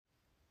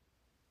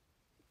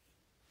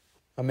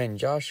I'm in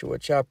Joshua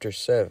chapter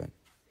 7.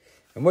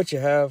 And what you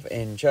have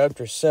in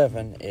chapter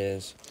 7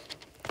 is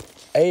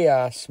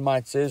Ai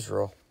smites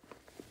Israel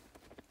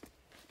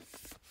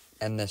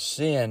and the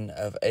sin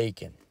of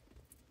Achan.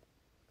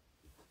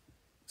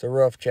 It's a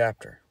rough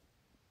chapter.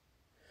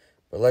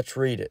 But let's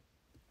read it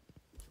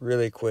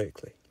really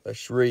quickly.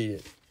 Let's read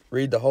it.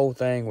 Read the whole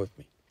thing with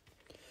me.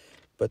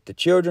 But the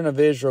children of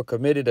Israel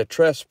committed a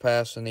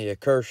trespass in the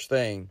accursed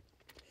thing.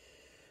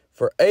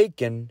 For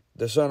Achan,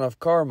 the son of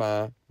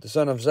Carmi, the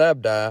son of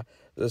Zabdi,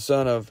 the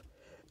son of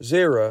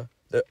Zerah,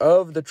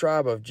 of the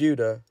tribe of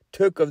Judah,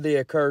 took of the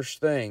accursed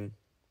thing.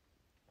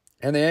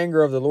 And the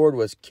anger of the Lord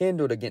was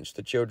kindled against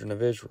the children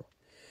of Israel.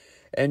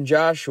 And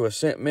Joshua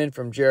sent men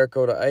from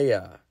Jericho to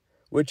Ai,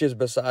 which is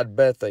beside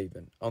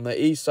Bethaven, on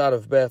the east side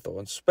of Bethel,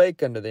 and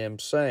spake unto them,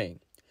 saying,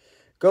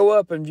 Go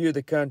up and view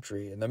the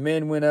country. And the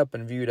men went up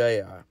and viewed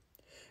Ai.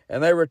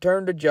 And they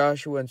returned to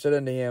Joshua and said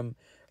unto him,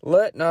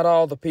 Let not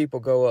all the people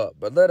go up,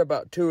 but let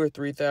about 2,000 or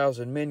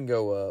 3,000 men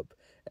go up,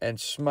 and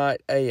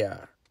smite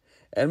Ai.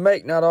 And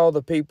make not all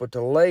the people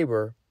to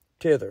labor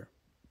thither,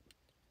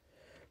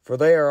 for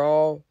they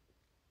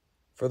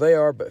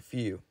are but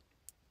few.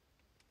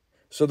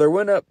 So there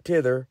went up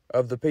thither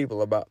of the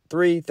people about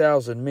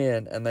 3,000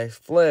 men, and they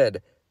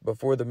fled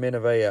before the men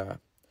of Ai.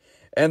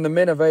 And the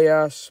men of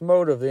Ai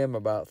smote of them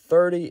about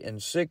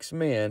 36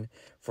 men,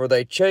 for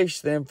they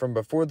chased them from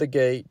before the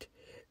gate,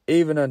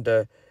 even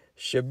unto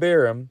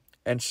Shebarim,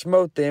 and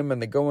smote them in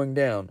the going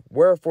down.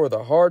 Wherefore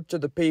the hearts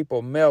of the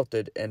people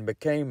melted, and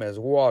became as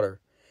water.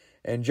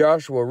 And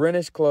Joshua rent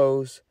his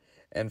clothes,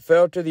 and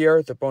fell to the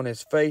earth upon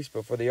his face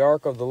before the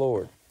ark of the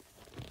Lord,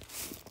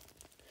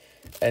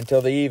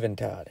 until the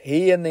eventide,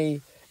 he and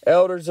the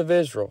elders of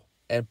Israel,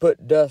 and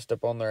put dust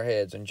upon their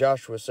heads. And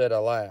Joshua said,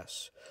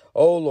 Alas,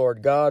 O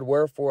Lord God,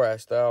 wherefore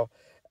hast thou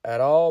at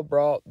all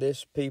brought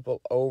this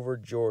people over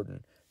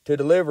Jordan, to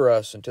deliver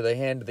us into the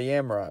hand of the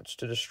Amorites,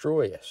 to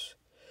destroy us?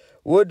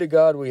 Would to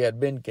God we had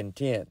been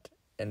content,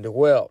 and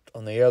dwelt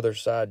on the other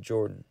side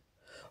Jordan.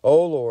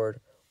 O Lord,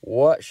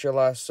 what shall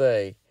I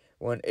say,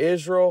 when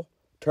Israel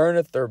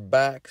turneth their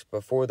backs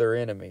before their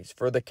enemies?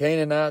 For the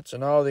Canaanites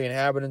and all the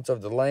inhabitants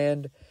of the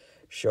land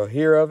shall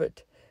hear of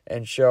it,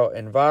 and shall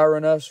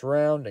environ us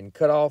round, and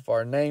cut off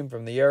our name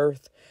from the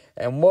earth.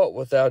 And what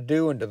wilt thou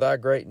do unto thy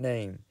great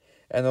name?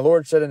 And the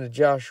Lord said unto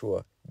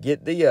Joshua,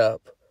 Get thee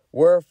up,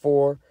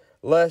 wherefore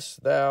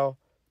liest thou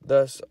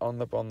thus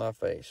upon thy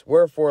face?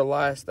 Wherefore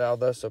liest thou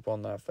thus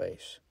upon thy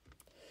face?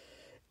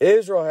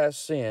 Israel has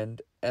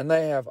sinned, and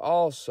they have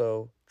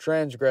also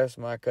transgressed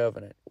my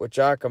covenant, which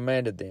I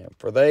commanded them,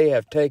 for they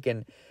have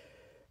taken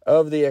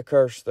of the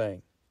accursed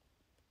thing,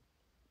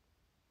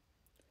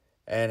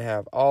 and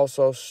have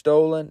also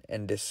stolen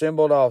and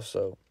dissembled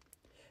also,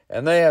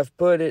 and they have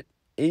put it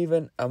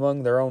even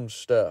among their own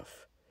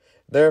stuff.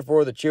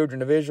 Therefore the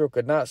children of Israel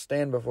could not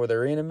stand before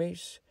their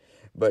enemies,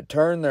 but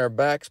turned their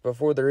backs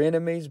before their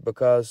enemies,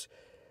 because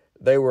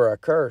they were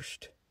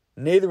accursed.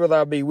 Neither will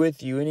I be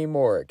with you any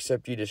more,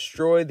 except you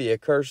destroy the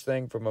accursed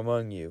thing from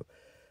among you.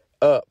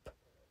 Up,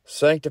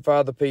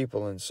 sanctify the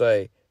people, and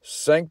say,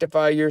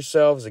 Sanctify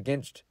yourselves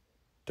against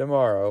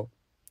tomorrow.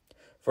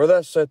 For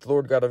thus saith the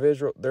Lord God of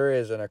Israel, There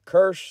is an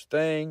accursed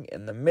thing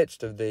in the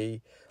midst of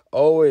thee,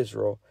 O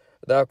Israel.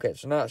 Thou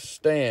canst not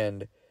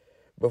stand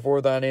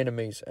before thine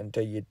enemies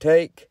until you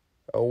take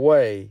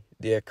away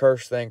the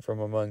accursed thing from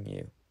among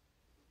you.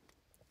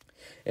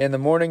 In the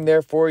morning,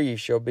 therefore, ye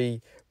shall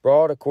be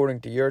brought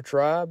according to your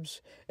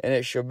tribes, and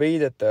it shall be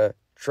that the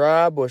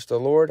tribe which the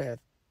Lord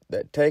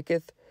that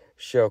taketh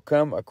shall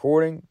come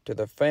according to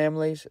the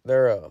families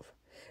thereof.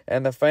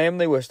 And the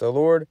family which the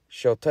Lord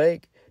shall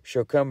take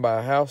shall come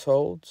by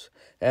households,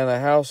 and the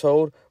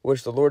household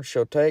which the Lord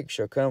shall take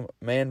shall come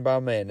man by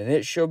man. And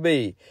it shall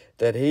be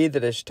that he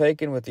that is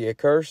taken with the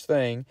accursed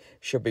thing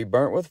shall be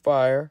burnt with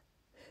fire,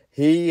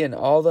 he and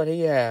all that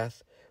he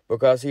hath,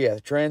 because he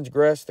hath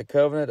transgressed the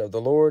covenant of the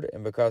Lord,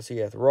 and because he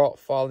hath wrought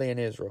folly in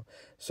Israel.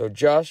 So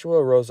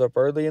Joshua rose up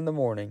early in the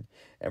morning,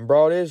 and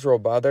brought Israel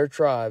by their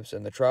tribes,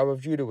 and the tribe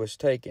of Judah was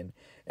taken.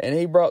 And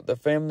he brought the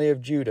family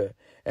of Judah,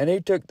 and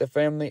he took the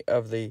family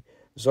of the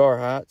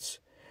Zarhites,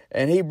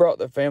 and he brought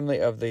the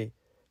family of the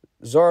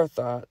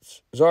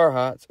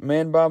Zarhites,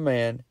 man by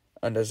man,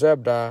 unto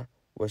Zabdi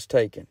was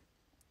taken.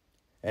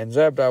 And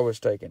Zabdi was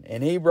taken.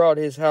 And he brought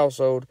his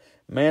household,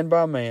 man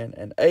by man,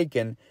 and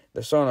Achan,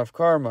 the son of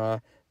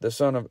Carmi, the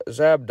son of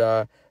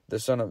Zabdi, the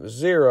son of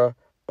Zerah,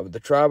 of the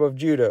tribe of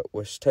Judah,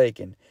 was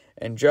taken.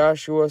 And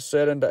Joshua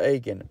said unto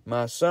Achan,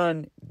 My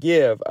son,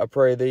 give, I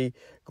pray thee,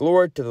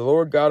 glory to the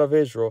Lord God of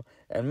Israel,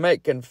 and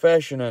make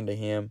confession unto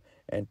him,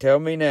 and tell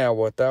me now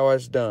what thou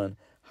hast done.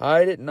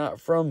 Hide it not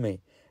from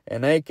me.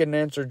 And Achan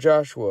answered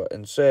Joshua,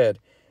 and said,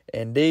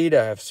 Indeed,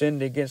 I have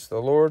sinned against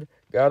the Lord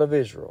God of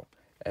Israel,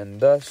 and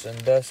thus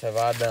have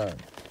I done.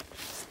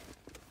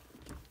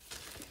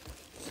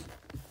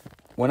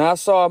 When I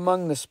saw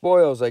among the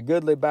spoils a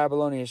goodly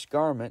Babylonian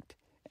garment,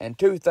 and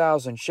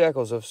 2,000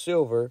 shekels of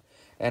silver,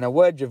 and a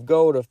wedge of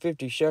gold of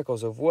 50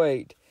 shekels of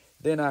weight,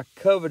 then I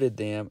coveted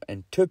them,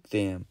 and took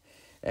them,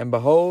 and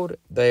behold,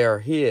 they are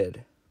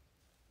hid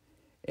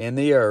in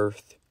the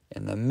earth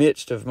in the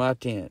midst of my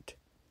tent,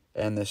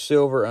 and the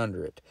silver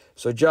under it.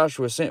 So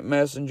Joshua sent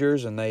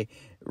messengers, and they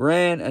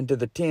ran unto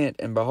the tent,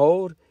 and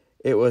behold,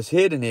 it was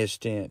hid in his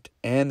tent,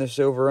 and the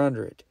silver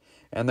under it.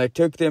 And they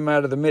took them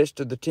out of the midst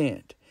of the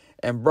tent,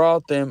 and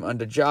brought them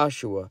unto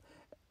Joshua,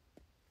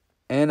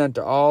 and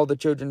unto all the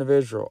children of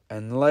Israel,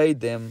 and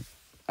laid them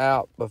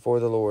out before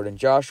the Lord. And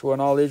Joshua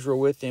and all Israel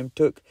with him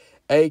took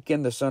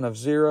Achan the son of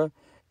Zerah,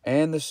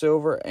 and the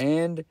silver,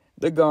 and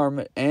the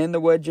garment, and the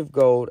wedge of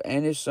gold,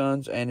 and his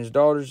sons, and his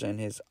daughters, and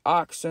his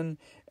oxen,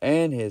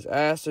 and his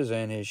asses,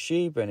 and his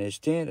sheep, and his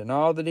tent, and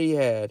all that he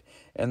had.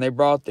 And they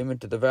brought them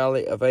into the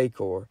valley of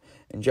Achor.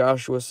 And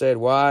Joshua said,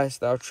 Why hast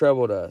thou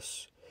troubled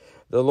us?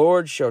 The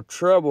Lord shall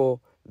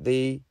trouble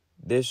thee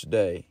this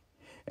day.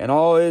 And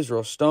all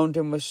Israel stoned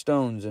him with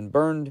stones, and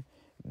burned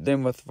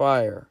them with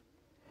fire,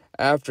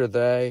 after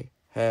they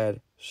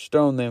had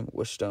stoned them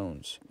with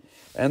stones.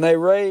 And they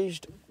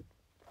raised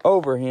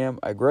over him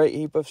a great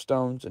heap of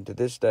stones unto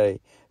this day.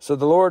 So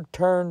the Lord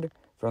turned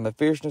from the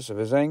fierceness of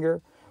his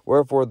anger,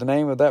 wherefore the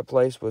name of that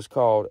place was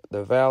called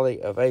the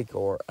Valley of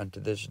Achor unto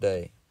this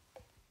day.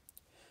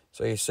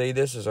 So you see,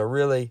 this is a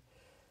really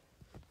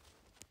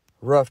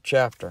rough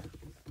chapter.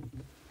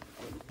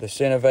 The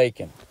sin of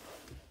Achan.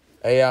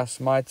 Ai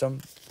smites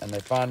them, and they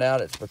find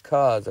out it's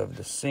because of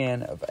the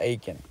sin of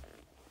Achan.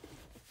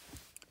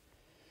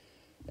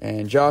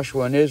 And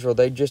Joshua and Israel,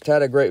 they just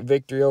had a great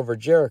victory over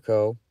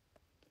Jericho.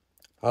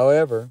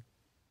 However,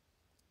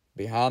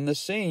 behind the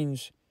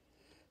scenes,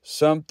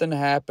 something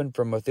happened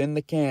from within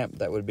the camp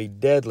that would be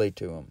deadly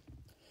to them.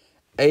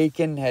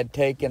 Achan had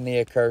taken the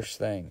accursed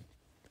thing.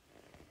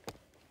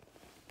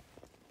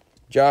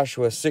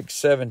 Joshua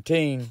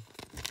 6:17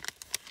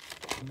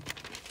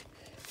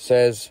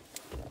 says,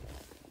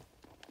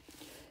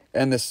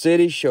 And the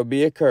city shall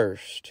be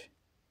accursed,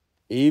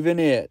 even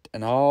it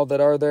and all that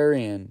are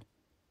therein.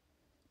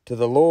 To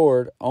the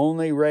Lord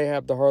only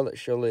Rahab the harlot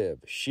shall live,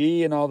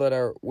 she and all that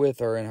are with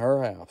her in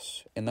her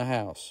house, in the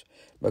house,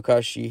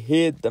 because she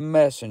hid the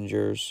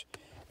messengers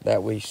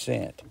that we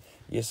sent.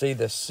 You see,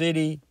 the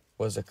city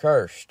was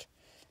accursed,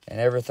 and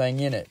everything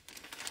in it.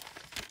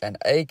 And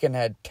Achan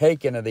had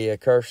taken of the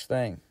accursed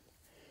thing.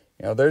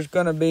 You know, there's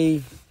going to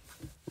be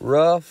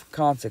rough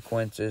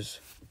consequences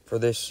for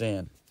this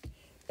sin.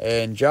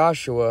 And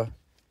Joshua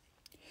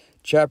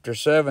chapter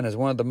 7 is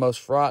one of the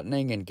most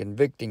frightening and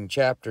convicting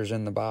chapters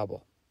in the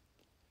Bible.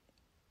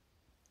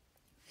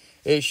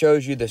 It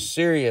shows you the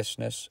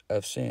seriousness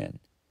of sin.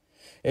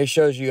 It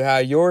shows you how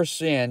your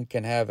sin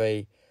can have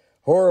a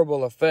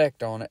horrible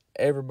effect on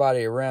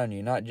everybody around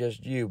you. Not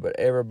just you, but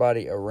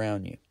everybody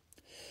around you.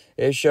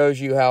 It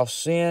shows you how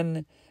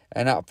sin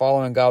and not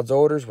following God's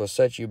orders will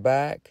set you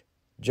back.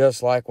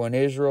 Just like when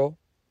Israel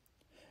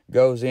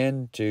goes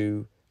in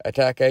to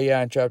attack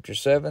Ai in chapter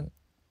 7.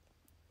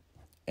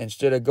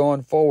 Instead of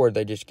going forward,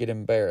 they just get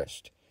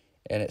embarrassed.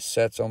 And it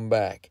sets them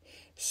back.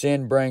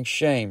 Sin brings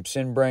shame.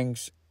 Sin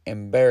brings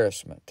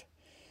embarrassment.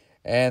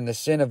 And the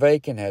sin of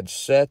Achan had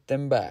set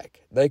them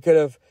back. They could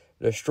have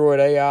destroyed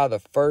Ai the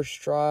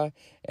first try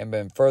and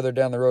been further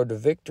down the road to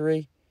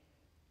victory.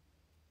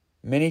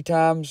 Many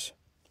times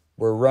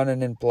we're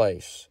running in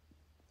place,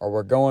 or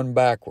we're going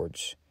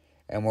backwards,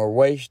 and we're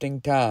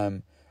wasting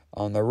time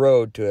on the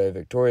road to a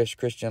victorious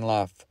Christian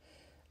life.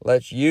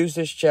 Let's use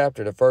this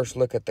chapter to first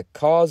look at the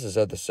causes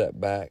of the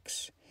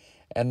setbacks,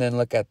 and then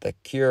look at the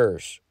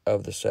cures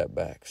of the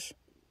setbacks.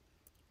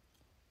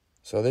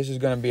 So this is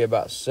going to be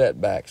about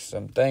setbacks,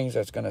 some things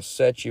that's going to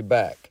set you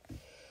back.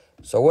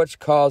 So what's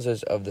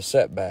causes of the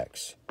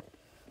setbacks?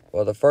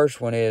 Well, the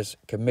first one is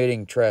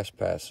committing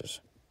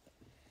trespasses.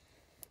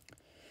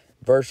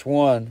 Verse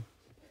 1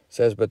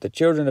 says, But the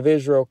children of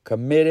Israel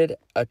committed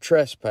a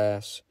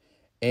trespass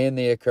in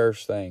the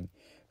accursed thing.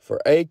 For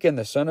Achan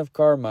the son of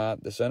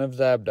Carmi, the son of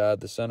Zabdi,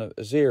 the son of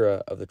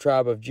Zerah, of the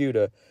tribe of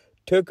Judah,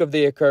 took of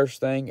the accursed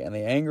thing, and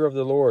the anger of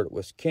the Lord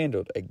was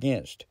kindled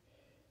against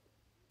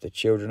the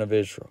children of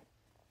Israel.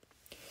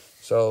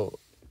 So,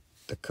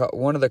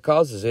 one of the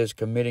causes is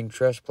committing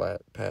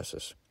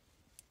trespasses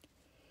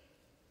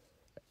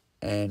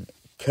and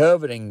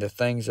coveting the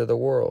things of the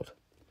world.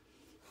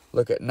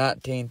 Look at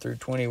 19 through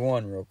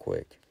 21 real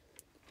quick.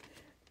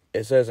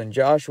 It says, And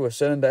Joshua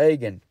said unto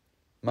Achan,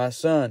 My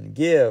son,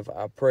 give,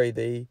 I pray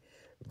thee,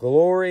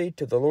 glory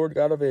to the Lord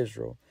God of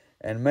Israel,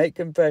 and make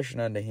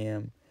confession unto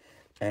him,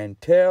 and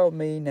tell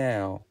me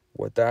now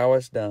what thou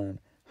hast done.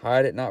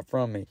 Hide it not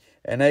from me.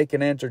 And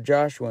Achan answered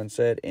Joshua and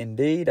said,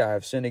 Indeed, I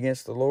have sinned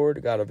against the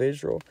Lord God of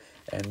Israel,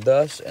 and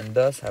thus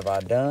have I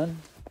done.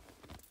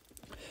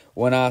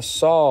 When I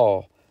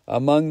saw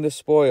among the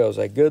spoils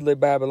a goodly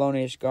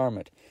Babylonish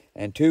garment,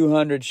 and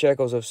 200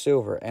 shekels of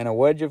silver, and a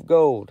wedge of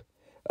gold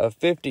of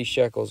 50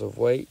 shekels of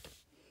weight,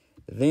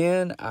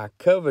 then I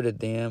coveted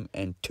them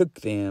and took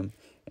them,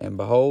 and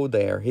behold,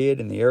 they are hid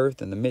in the earth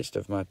in the midst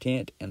of my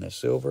tent, and the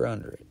silver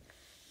under it.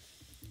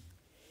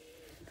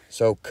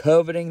 So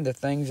coveting the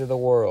things of the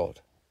world.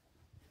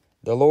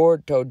 The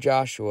Lord told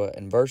Joshua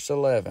in verse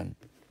 11,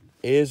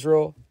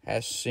 Israel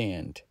has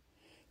sinned,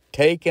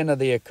 taken of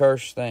the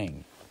accursed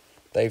thing.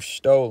 They've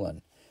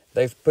stolen.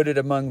 They've put it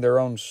among their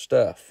own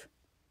stuff.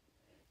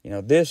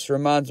 This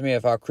reminds me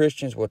of how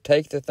Christians will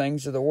take the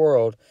things of the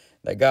world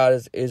that God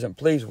isn't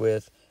pleased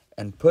with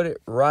and put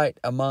it right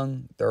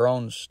among their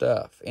own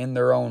stuff, in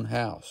their own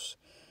house,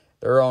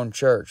 their own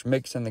church,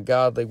 mixing the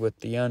godly with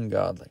the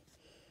ungodly.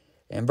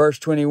 In verse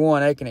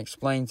 21, Achan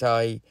explains how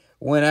he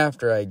went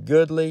after a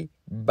goodly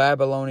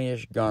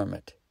Babylonish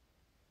garment,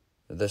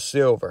 the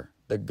silver,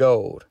 the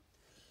gold.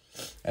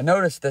 And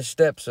notice the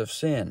steps of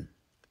sin.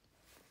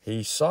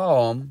 He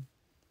saw them,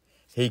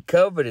 he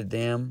coveted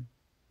them,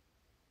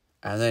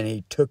 and then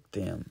he took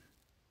them.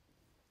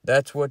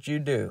 That's what you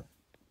do.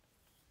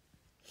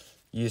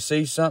 You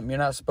see something you're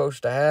not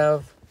supposed to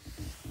have,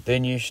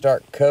 then you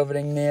start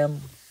coveting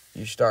them,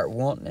 you start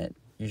wanting it,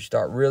 you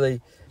start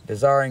really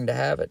desiring to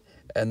have it,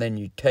 and then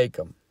you take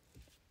them.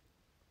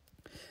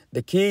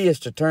 The key is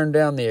to turn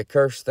down the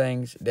accursed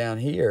things down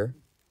here,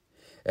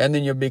 and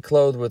then you'll be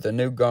clothed with a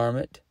new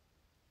garment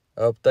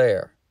up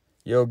there.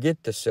 You'll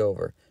get the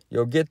silver,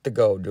 you'll get the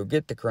gold, you'll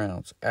get the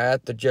crowns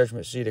at the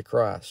judgment seat of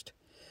Christ.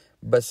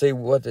 But see,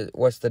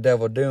 what's the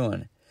devil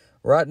doing?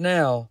 Right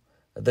now,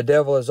 the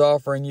devil is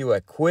offering you a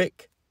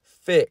quick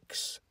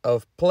fix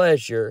of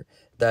pleasure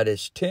that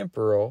is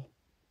temporal.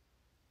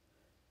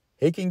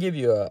 He can give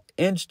you an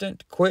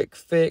instant, quick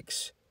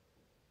fix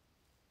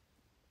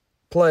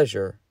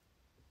pleasure,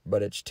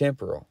 but it's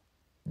temporal.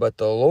 But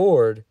the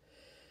Lord,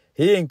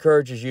 He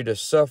encourages you to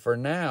suffer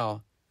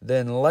now,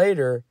 then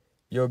later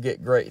you'll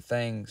get great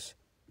things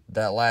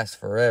that last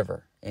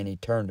forever in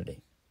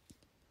eternity.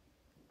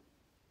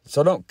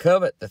 So don't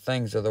covet the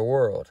things of the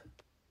world.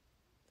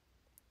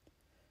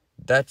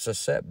 That's a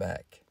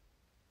setback.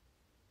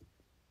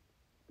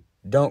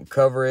 Don't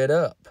cover it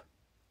up.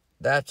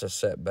 That's a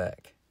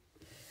setback.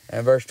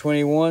 And verse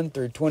 21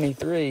 through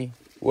 23,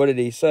 what did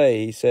he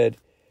say? He said,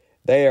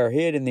 "They are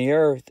hid in the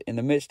earth in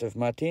the midst of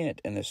my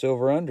tent, and the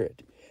silver under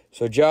it."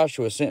 So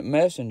Joshua sent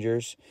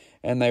messengers,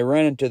 and they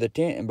ran into the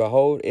tent, and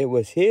behold, it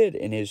was hid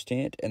in his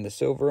tent, and the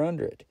silver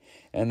under it.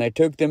 And they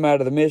took them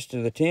out of the midst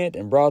of the tent,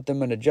 and brought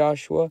them unto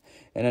Joshua,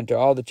 and unto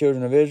all the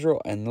children of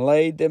Israel, and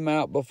laid them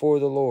out before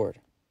the Lord.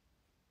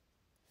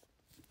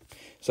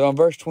 So in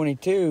verse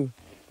 22,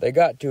 they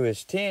got to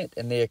his tent,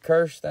 and the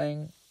accursed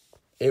thing,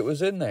 it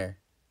was in there.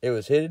 It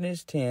was hid in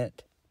his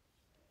tent,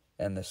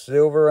 and the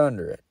silver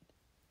under it.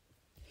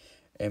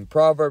 In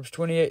Proverbs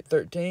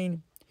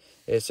 28:13,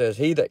 it says,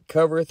 "He that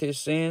covereth his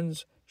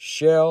sins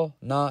shall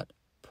not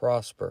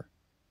prosper."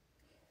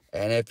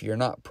 And if you're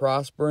not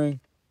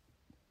prospering,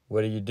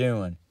 what are you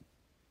doing?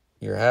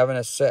 You're having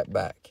a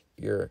setback.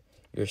 You're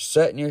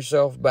setting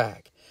yourself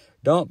back.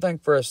 Don't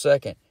think for a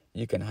second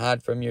you can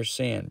hide from your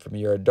sin, from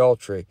your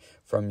adultery,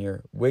 from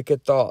your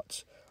wicked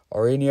thoughts,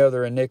 or any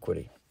other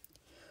iniquity.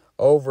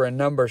 Over in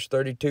Numbers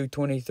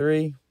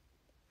 32:23,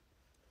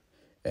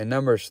 in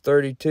Numbers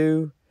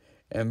 32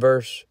 and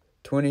verse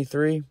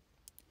 23,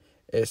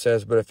 it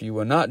says, "But if you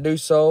will not do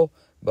so,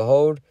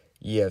 behold,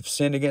 ye have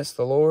sinned against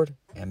the Lord,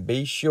 and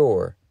be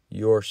sure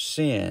your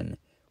sin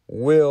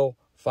will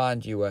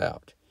find you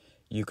out."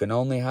 You can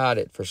only hide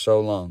it for so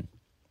long.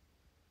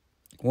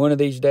 One of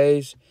these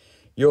days,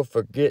 you'll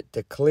forget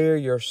to clear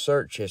your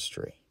search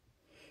history.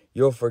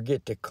 You'll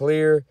forget to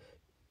clear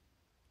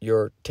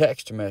your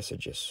text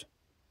messages.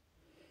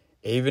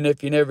 Even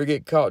if you never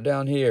get caught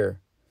down here,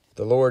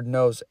 the Lord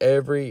knows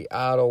every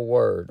idle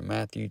word,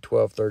 Matthew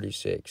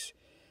 12:36.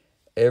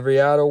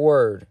 Every idle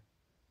word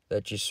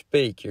that you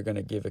speak, you're going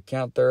to give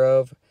account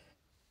thereof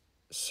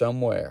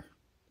somewhere.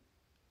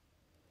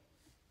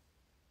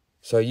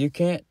 So you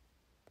can't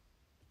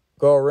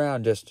go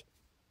around just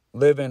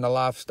living a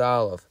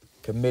lifestyle of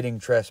committing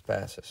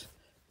trespasses,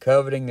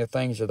 coveting the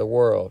things of the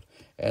world,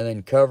 and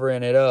then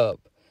covering it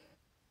up.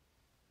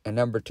 And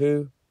number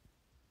 2,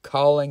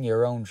 calling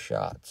your own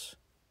shots.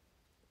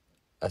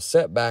 A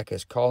setback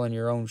is calling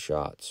your own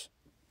shots.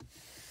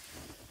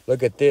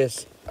 Look at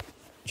this,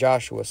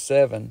 Joshua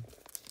 7,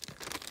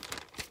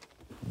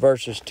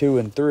 verses 2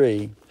 and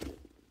 3.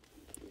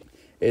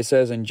 It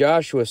says, "And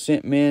Joshua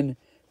sent men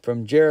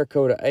from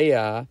Jericho to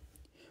Ai,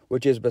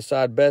 which is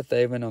beside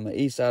Bethaven on the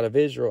east side of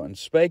Israel, and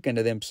spake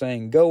unto them,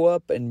 saying, Go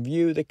up and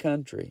view the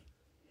country.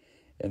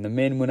 And the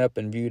men went up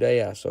and viewed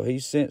Ai." So he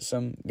sent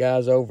some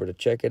guys over to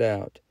check it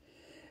out.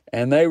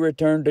 "And they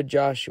returned to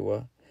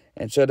Joshua,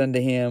 and said unto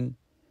him,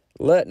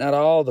 Let not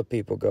all the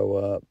people go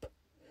up,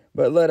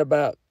 but let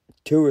about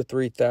 2,000 or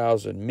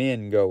 3,000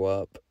 men go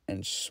up,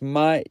 and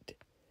smite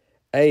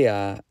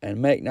Ai,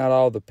 and make not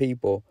all the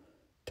people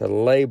to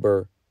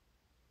labor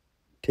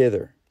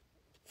thither,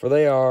 for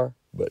they are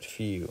but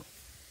few."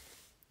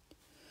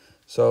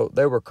 So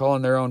they were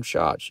calling their own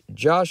shots.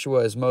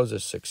 Joshua is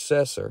Moses'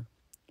 successor,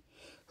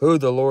 who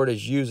the Lord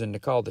is using to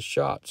call the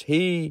shots.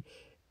 He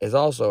is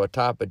also a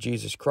type of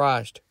Jesus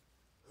Christ,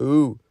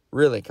 who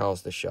really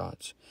calls the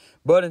shots.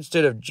 But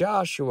instead of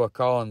Joshua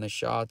calling the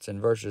shots in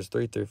verses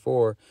 3 through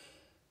 4,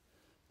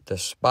 the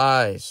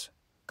spies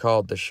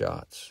called the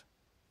shots.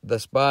 The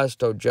spies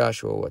told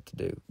Joshua what to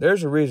do.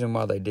 There's a reason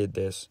why they did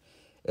this.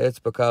 It's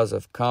because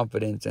of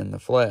confidence in the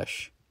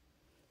flesh.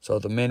 So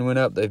the men went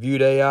up, they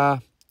viewed Ai,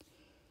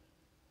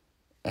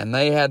 And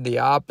they had the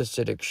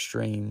opposite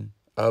extreme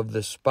of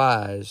the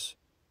spies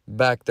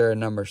back there in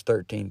Numbers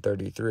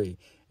 13:33.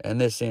 And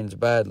this ends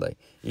badly.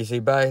 You see,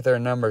 back there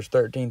in Numbers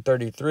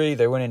 13:33,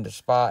 they went into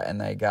spy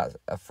and they got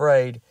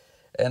afraid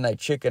and they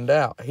chickened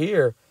out.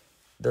 Here,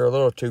 they're a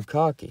little too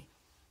cocky.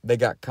 They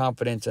got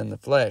confidence in the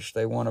flesh.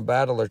 They won a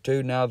battle or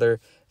two. Now they're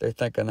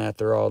thinking that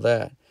they're all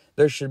that.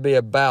 There should be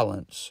a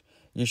balance.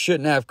 You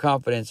shouldn't have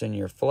confidence in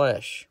your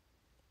flesh.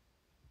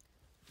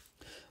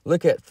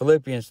 Look at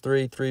Philippians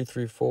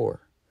 3:3-4.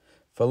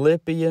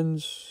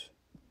 Philippians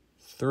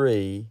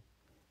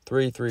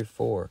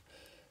 3:3-4.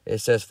 It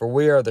says, "For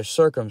we are the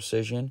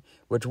circumcision,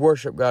 which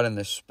worship God in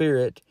the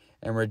Spirit,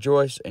 and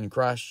rejoice in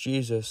Christ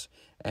Jesus,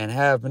 and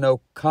have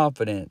no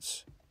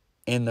confidence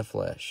in the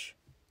flesh.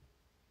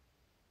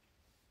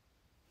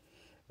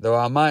 Though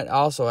I might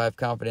also have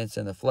confidence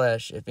in the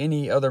flesh, if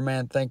any other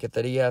man thinketh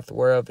that he hath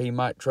whereof he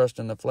might trust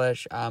in the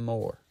flesh, I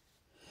more."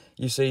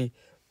 You see,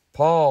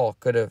 Paul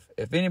could have,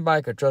 if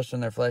anybody could trust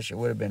in their flesh, it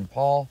would have been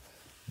Paul,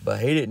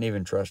 but he didn't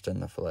even trust in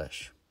the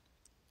flesh.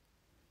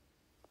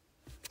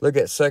 Look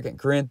at 2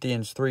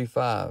 Corinthians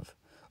 3:5.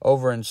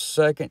 Over in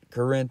 2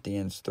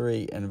 Corinthians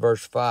 3 and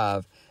verse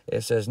 5,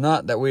 it says,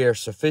 "Not that we are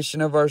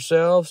sufficient of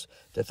ourselves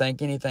to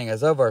think anything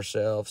as of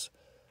ourselves,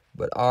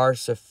 but our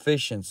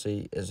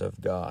sufficiency is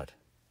of God."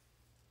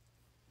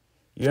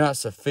 You're not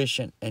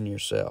sufficient in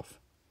yourself.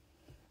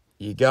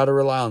 You got to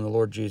rely on the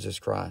Lord Jesus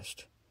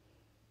Christ.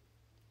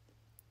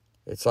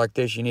 It's like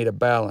this, you need a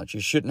balance.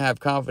 You shouldn't have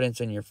confidence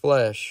in your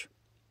flesh,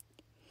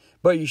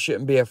 but you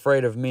shouldn't be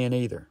afraid of men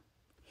either.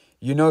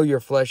 You know your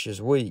flesh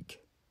is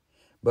weak,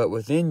 but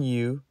within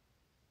you,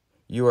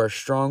 you are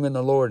strong in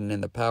the Lord and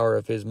in the power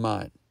of His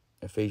might.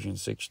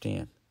 Ephesians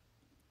 6:10.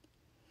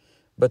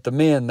 But the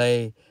men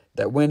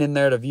that went in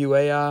there to view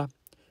Ai,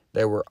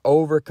 they were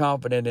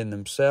overconfident in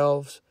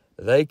themselves.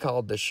 They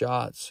called the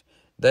shots.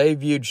 They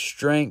viewed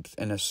strength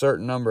in a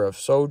certain number of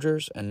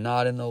soldiers and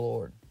not in the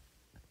Lord.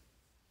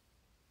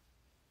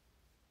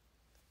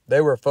 They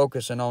were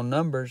focusing on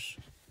numbers,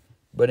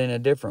 but in a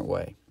different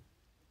way.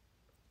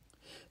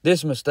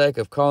 This mistake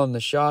of calling the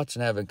shots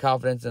and having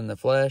confidence in the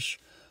flesh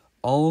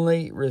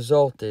only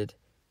resulted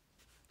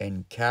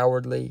in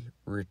cowardly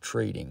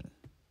retreating.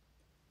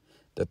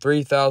 The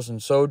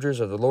 3,000 soldiers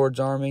of the Lord's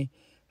army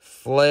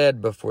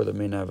fled before the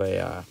men of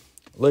Ai.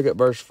 Look at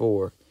verse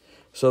 4.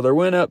 "So there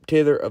went up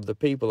thither of the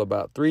people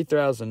about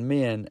 3,000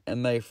 men,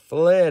 and they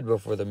fled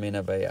before the men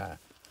of Ai."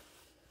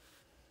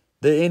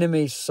 The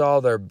enemy saw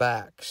their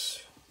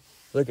backs.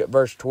 Look at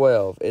verse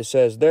 12. It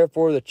says,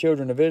 "Therefore the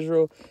children of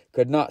Israel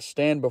could not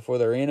stand before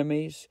their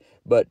enemies,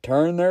 but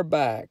turned their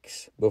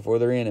backs before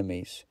their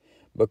enemies,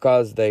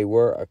 because they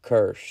were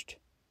accursed.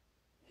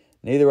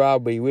 Neither will I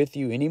be with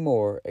you any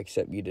more,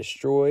 except you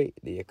destroy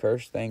the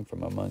accursed thing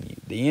from among you."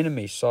 The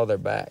enemies saw their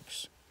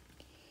backs.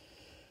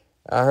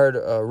 I heard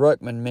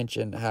Ruckman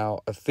mention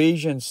how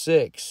Ephesians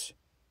 6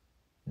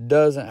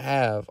 doesn't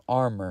have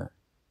armor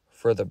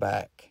for the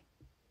back.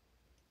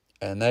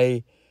 And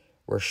they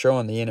were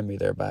showing the enemy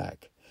their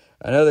back.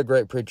 Another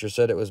great preacher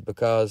said it was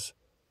because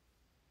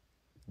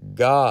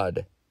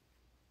God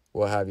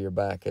will have your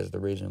back is the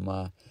reason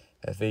why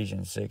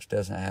Ephesians 6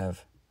 doesn't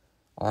have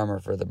armor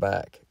for the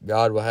back.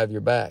 God will have your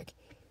back,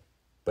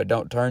 but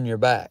don't turn your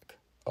back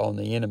on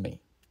the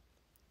enemy.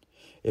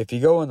 If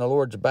you go in the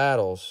Lord's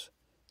battles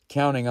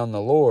counting on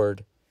the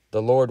Lord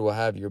will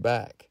have your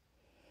back,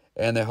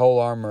 and the whole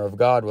armor of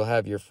God will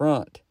have your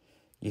front.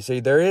 You see,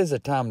 there is a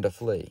time to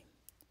flee.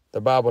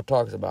 The Bible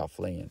talks about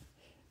fleeing.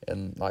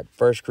 And like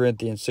 1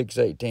 Corinthians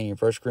 6:18,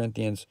 1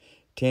 Corinthians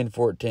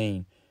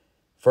 10:14,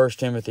 1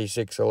 Timothy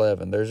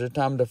 6:11. There's a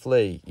time to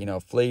flee.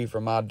 Flee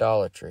from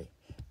idolatry.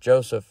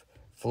 Joseph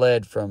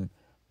fled from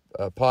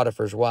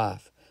Potiphar's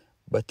wife.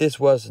 But this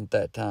wasn't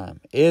that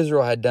time.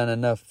 Israel had done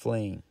enough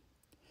fleeing.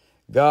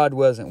 God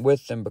wasn't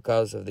with them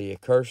because of the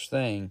accursed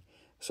thing,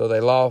 so they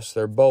lost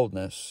their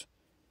boldness.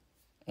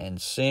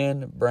 And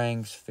sin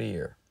brings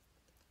fear.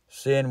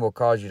 Sin will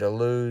cause you to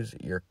lose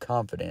your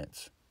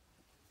confidence.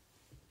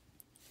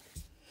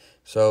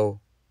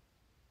 So,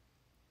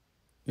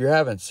 you're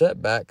having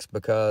setbacks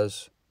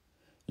because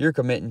you're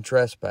committing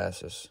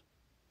trespasses.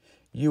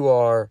 You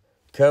are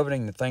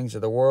coveting the things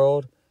of the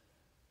world,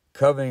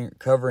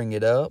 covering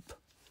it up.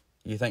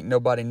 You think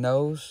nobody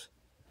knows.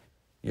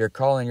 You're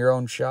calling your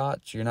own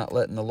shots. You're not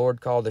letting the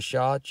Lord call the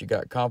shots. You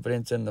got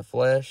confidence in the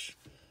flesh,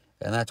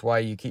 and that's why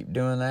you keep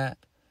doing that.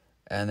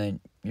 And then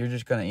you're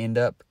just going to end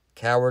up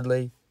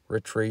cowardly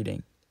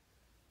retreating.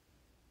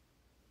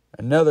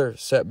 Another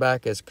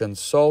setback is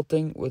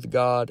consulting with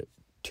God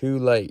too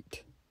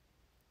late.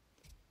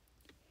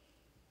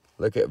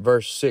 Look at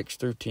verse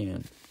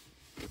 6-10.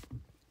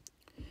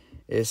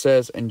 It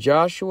says, "And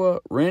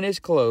Joshua rent his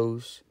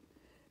clothes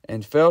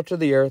and fell to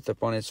the earth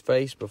upon his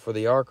face before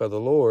the ark of the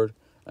Lord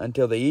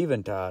until the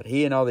eventide,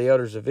 he and all the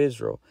elders of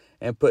Israel,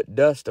 and put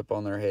dust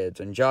upon their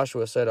heads. And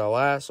Joshua said,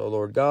 Alas, O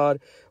Lord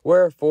God,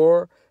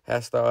 wherefore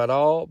hast thou at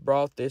all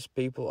brought this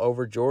people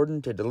over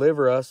Jordan to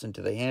deliver us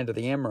into the hand of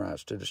the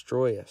Amorites to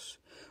destroy us?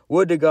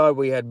 Would to God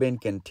we had been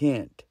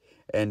content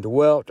and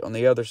dwelt on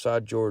the other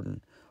side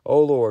Jordan,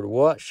 O Lord,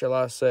 what shall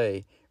I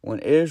say when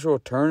Israel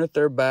turneth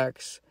their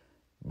backs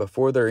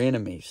before their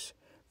enemies?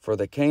 For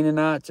the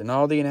Canaanites and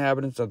all the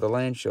inhabitants of the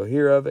land shall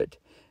hear of it,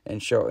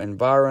 and shall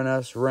environ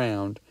us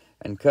round,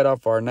 and cut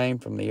off our name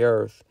from the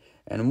earth.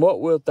 And what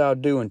wilt thou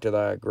do unto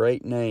thy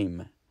great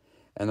name?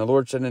 And the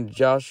Lord said unto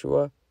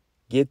Joshua,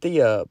 Get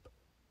thee up,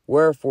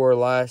 wherefore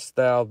liest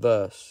thou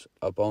thus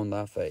upon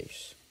thy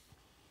face?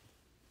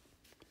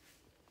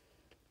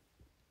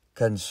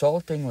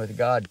 Consulting with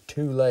God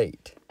too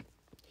late.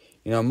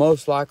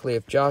 Most likely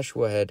if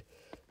Joshua had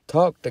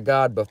talked to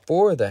God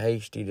before the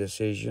hasty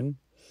decision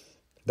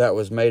that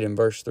was made in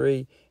verse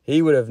 3,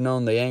 he would have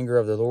known the anger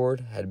of the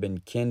Lord had been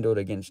kindled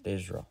against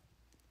Israel,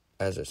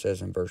 as it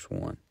says in verse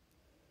 1.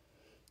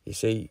 You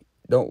see,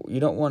 you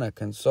don't want to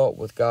consult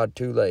with God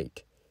too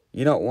late.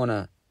 You don't want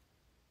to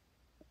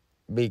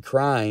be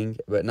crying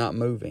but not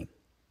moving.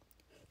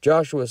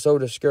 Joshua is so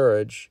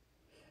discouraged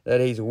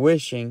that he's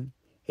wishing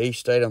he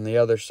stayed on the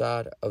other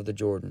side of the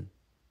Jordan.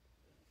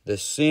 The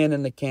sin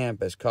in the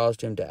camp has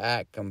caused him to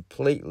act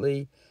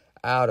completely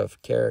out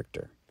of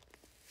character.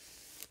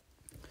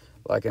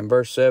 Like in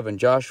verse 7,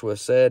 Joshua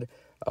said,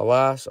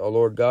 Alas, O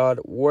Lord God,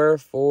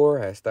 wherefore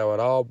hast thou at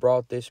all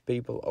brought this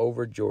people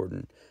over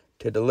Jordan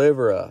to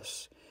deliver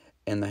us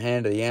in the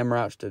hand of the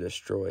Amorites to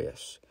destroy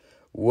us?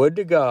 Would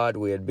to God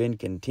we had been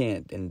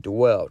content and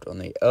dwelt on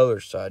the other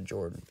side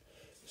Jordan.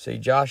 See,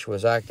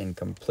 Joshua's acting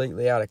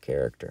completely out of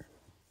character.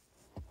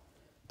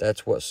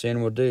 That's what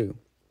sin will do.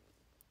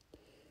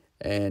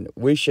 And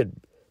we should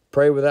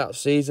pray without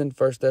ceasing,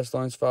 1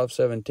 Thessalonians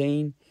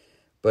 5:17.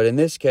 But in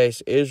this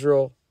case,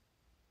 Israel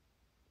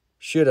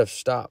should have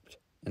stopped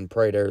and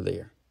prayed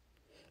earlier.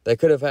 They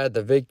could have had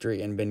the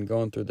victory and been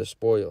going through the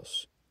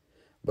spoils.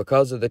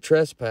 Because of the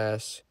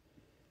trespass,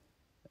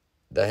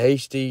 the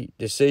hasty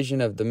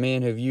decision of the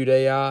men who viewed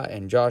Ai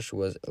and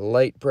Joshua's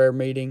late prayer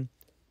meeting,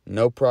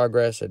 no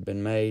progress had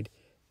been made.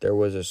 There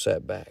was a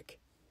setback.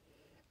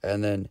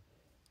 And then,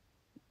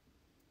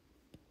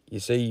 you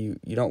see,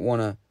 you don't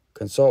want to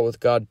consult with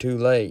God too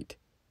late,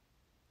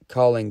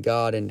 calling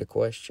God into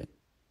question.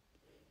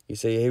 You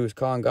see, he was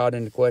calling God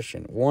into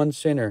question. One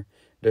sinner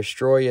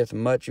destroyeth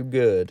much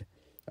good,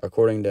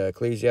 according to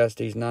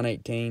Ecclesiastes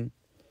 9:18.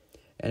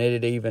 And it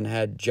had even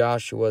had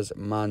Joshua's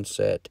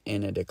mindset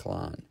in a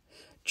decline.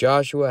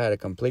 Joshua had a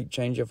complete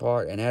change of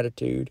heart and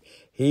attitude.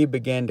 He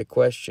began to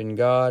question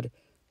God.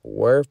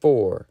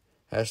 Wherefore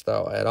hast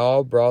thou at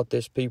all brought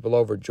this people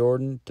over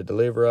Jordan to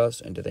deliver us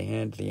into the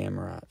hand of the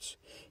Amorites?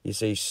 You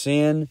see,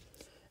 sin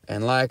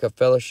and lack of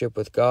fellowship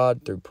with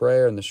God through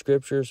prayer and the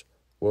Scriptures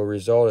will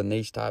result in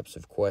these types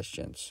of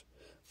questions.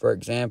 For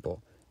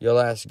example, you'll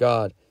ask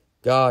God,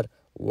 God,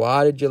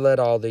 why did you let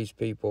all these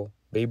people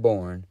be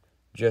born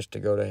just to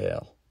go to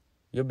hell?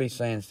 You'll be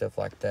saying stuff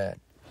like that.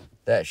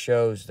 That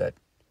shows that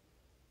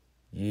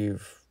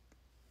you've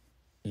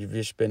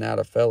just been out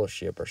of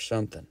fellowship or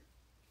something.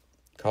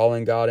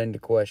 Calling God into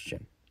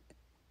question.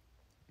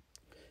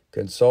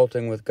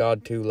 Consulting with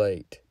God too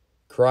late.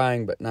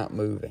 Crying but not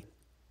moving.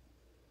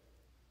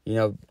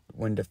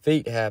 When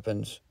defeat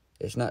happens,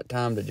 it's not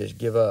time to just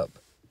give up.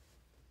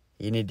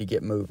 You need to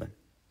get moving.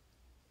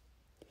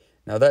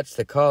 Now that's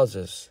the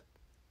causes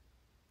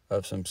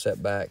of some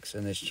setbacks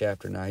in this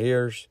chapter. Now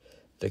here's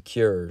the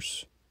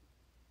cures.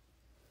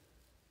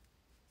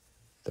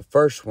 The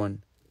first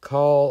one,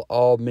 call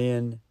all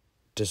men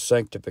to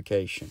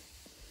sanctification.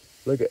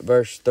 Look at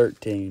verse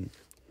 13.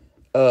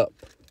 Up,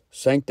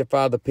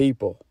 sanctify the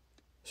people.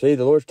 See,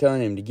 the Lord's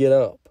telling him to get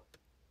up.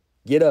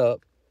 Get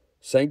up,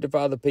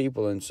 sanctify the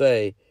people, and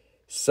say,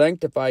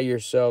 Sanctify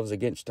yourselves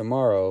against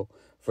tomorrow.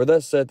 For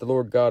thus saith the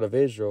Lord God of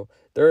Israel,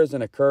 There is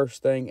an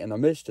accursed thing in the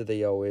midst of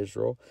thee, O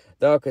Israel.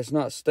 Thou canst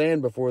not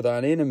stand before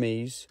thine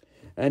enemies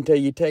until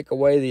you take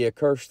away the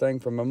accursed thing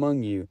from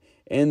among you.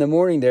 In the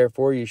morning,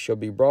 therefore, you shall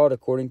be brought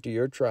according to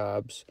your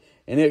tribes.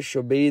 And it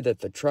shall be that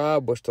the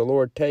tribe which the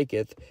Lord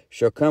taketh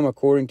shall come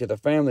according to the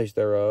families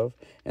thereof.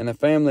 And the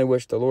family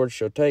which the Lord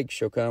shall take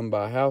shall come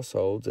by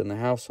households. And the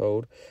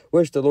household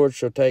which the Lord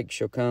shall take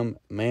shall come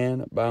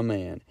man by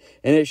man.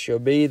 And it shall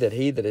be that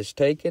he that is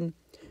taken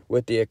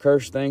with the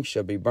accursed thing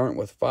shall be burnt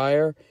with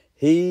fire,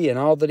 he and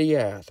all that he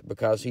hath,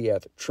 because he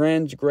hath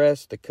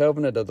transgressed the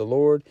covenant of the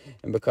Lord,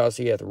 and because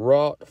he hath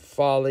wrought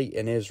folly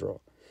in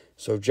Israel.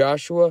 So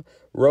Joshua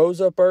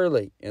rose up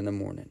early in the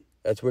morning.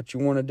 That's what you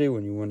want to do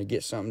when you want to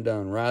get something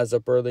done. Rise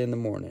up early in the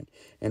morning.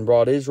 And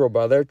brought Israel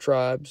by their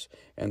tribes,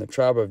 and the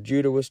tribe of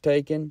Judah was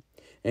taken.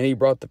 And he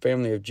brought the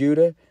family of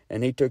Judah,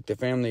 and he took the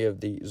family of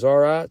the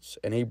Zarites,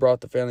 and he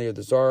brought the family of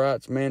the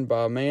Zarites man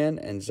by man,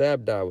 and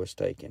Zabdi was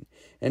taken.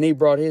 And he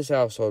brought his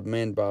household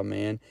man by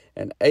man,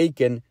 and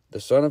Achan, the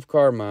son of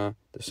Carmi,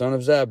 the son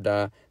of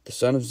Zabdi, the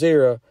son of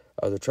Zerah,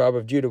 of the tribe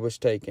of Judah was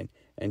taken.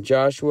 And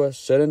Joshua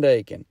said unto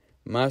Achan,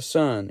 My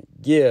son,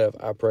 give,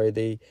 I pray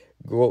thee,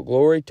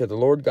 glory to the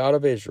Lord God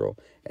of Israel,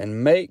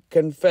 and make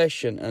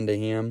confession unto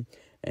him,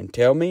 and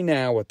tell me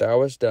now what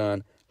thou hast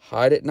done,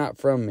 hide it not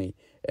from me.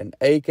 And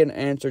Achan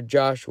answered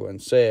Joshua and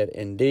said,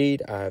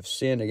 Indeed, I have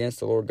sinned against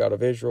the Lord God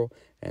of Israel,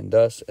 and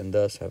thus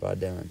have I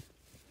done.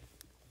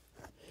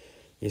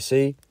 You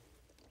see,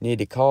 need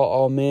to call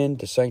all men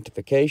to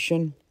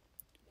sanctification.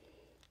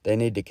 They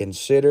need to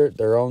consider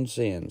their own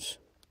sins.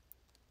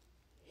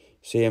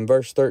 See, in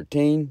verse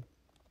 13,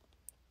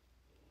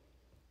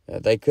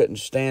 they couldn't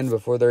stand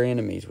before their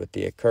enemies with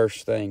the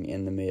accursed thing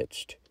in the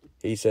midst.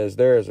 He says,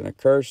 there is an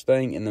accursed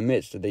thing in the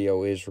midst of thee,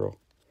 O Israel.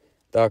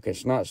 Thou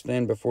canst not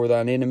stand before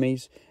thine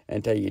enemies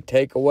until you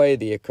take away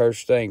the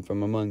accursed thing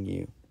from among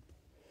you.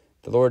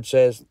 The Lord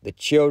says the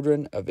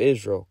children of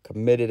Israel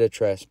committed a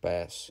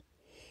trespass.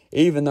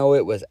 Even though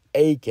it was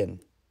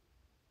Achan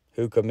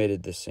who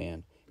committed the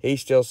sin, he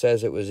still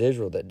says it was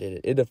Israel that did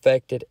it. It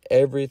affected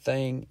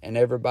everything and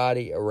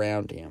everybody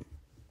around him.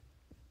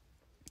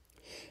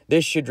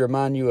 This should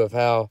remind you of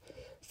how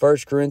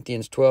 1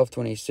 Corinthians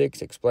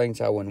 12:26 explains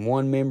how when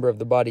one member of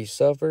the body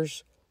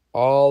suffers,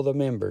 all the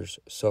members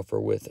suffer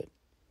with it.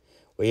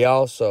 We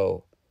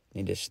also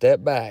need to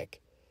step back,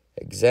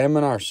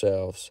 examine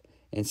ourselves,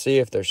 and see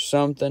if there's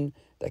something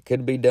that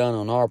could be done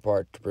on our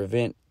part to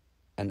prevent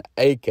an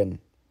Achan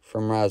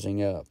from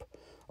rising up,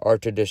 or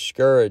to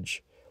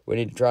discourage. We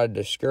need to try to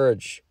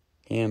discourage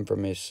him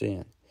from his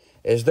sin.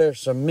 Is there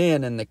some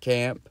men in the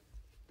camp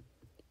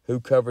who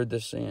covered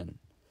the sin?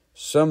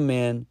 Some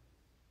men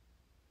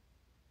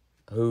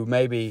who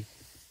maybe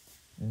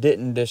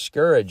didn't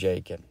discourage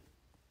Achan.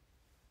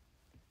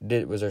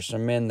 Was there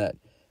some men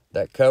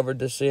that covered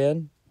the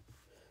sin?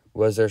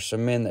 Was there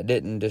some men that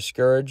didn't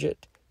discourage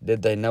it?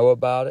 Did they know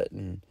about it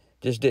and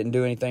just didn't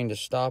do anything to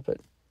stop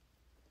it?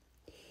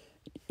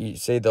 You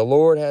see, the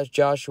Lord has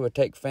Joshua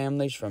take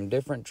families from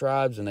different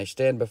tribes, and they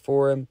stand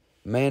before him,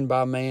 man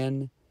by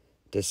man,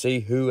 to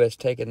see who has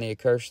taken the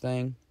accursed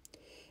thing.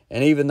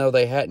 And even though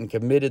they hadn't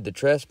committed the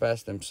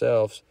trespass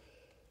themselves,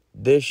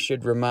 this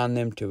should remind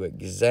them to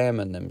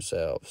examine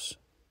themselves.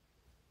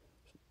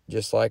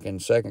 Just like in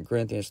 2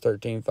 Corinthians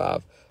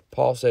 13:5,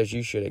 Paul says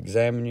you should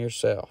examine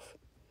yourself.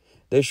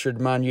 This should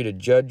remind you to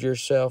judge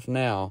yourself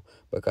now,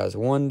 because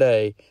one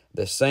day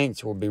the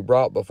saints will be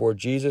brought before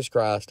Jesus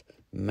Christ,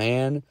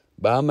 man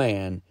by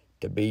man,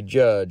 to be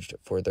judged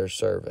for their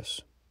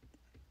service.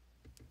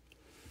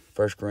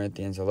 1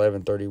 Corinthians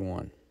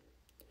 11:31.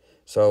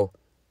 So,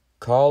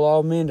 call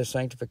all men to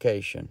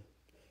sanctification.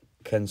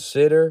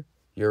 Consider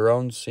your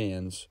own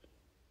sins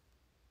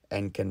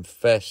and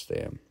confess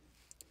them.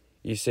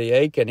 You see,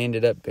 Achan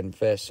ended up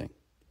confessing.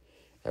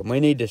 And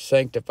we need to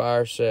sanctify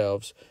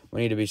ourselves.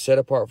 We need to be set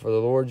apart for the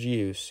Lord's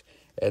use.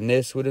 And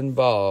this would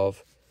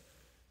involve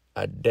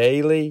a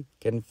daily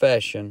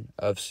confession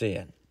of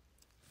sin.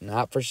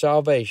 Not for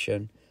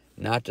salvation,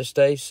 not to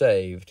stay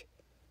saved,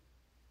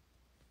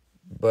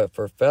 but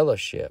for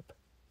fellowship.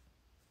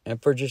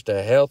 And for just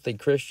a healthy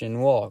Christian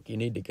walk, you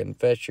need to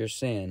confess your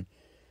sin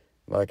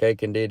like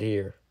Achan did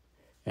here.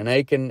 And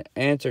Achan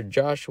answered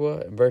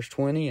Joshua in verse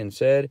 20 and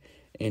said,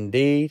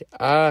 Indeed,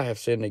 I have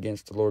sinned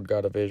against the Lord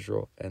God of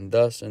Israel, and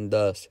thus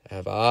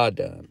have I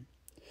done.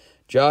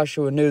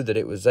 Joshua knew that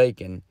it was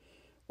Achan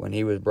when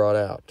he was brought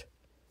out.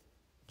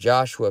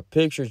 Joshua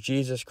pictures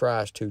Jesus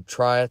Christ who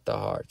trieth the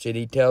hearts, and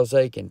he tells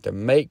Achan to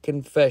make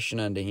confession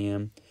unto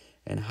him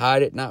and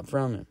hide it not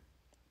from him.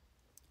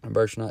 In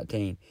verse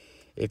 19,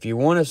 if you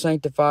want a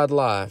sanctified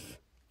life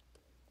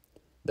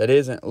that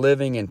isn't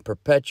living in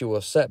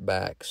perpetual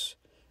setbacks,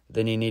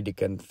 then you need to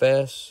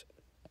confess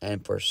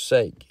and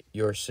forsake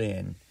your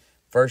sin.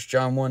 1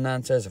 John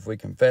 1:9 says, if we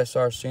confess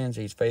our sins,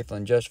 he's faithful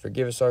and just to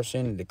forgive us our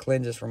sin and to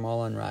cleanse us from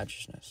all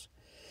unrighteousness.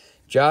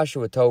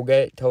 Joshua told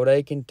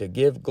Achan to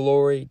give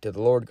glory to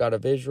the Lord God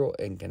of Israel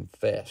and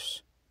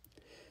confess.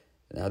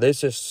 Now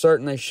this is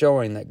certainly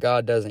showing that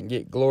God doesn't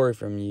get glory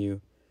from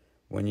you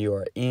when you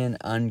are in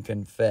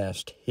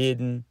unconfessed,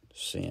 hidden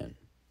sin.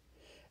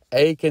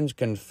 Achan's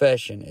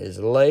confession is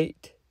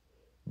late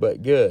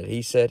but good.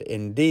 He said,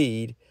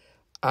 Indeed,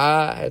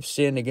 I have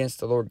sinned against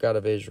the Lord God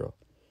of Israel.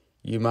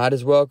 You might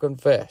as well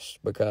confess,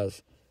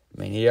 because,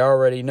 he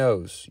already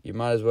knows. You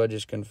might as well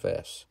just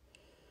confess.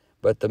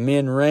 But the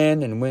men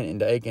ran and went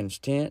into Achan's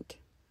tent.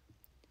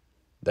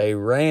 They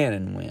ran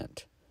and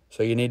went.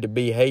 So you need to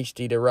be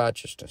hasty to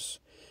righteousness.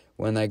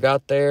 When they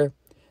got there,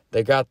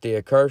 they got the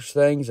accursed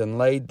things and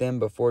laid them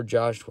before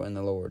Joshua and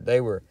the Lord. They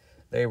were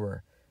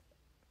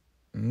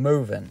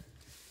moving.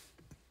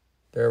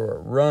 They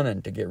were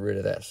running to get rid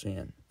of that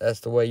sin.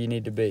 That's the way you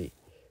need to be.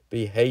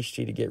 Be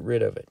hasty to get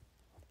rid of it.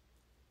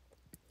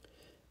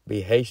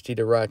 Be hasty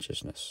to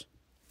righteousness.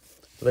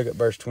 Look at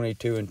verse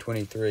 22 and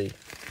 23.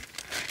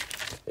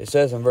 It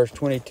says in verse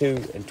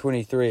 22 and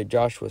 23 of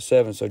Joshua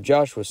 7, So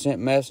Joshua sent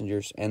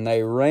messengers, and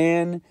they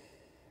ran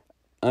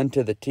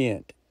unto the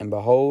tent. And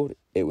behold,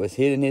 it was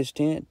hid in his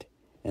tent,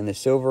 and the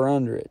silver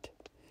under it.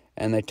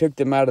 And they took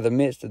them out of the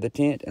midst of the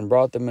tent, and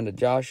brought them unto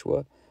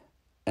Joshua,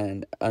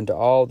 and unto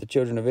all the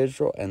children of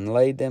Israel, and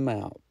laid them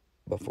out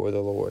before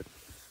the Lord.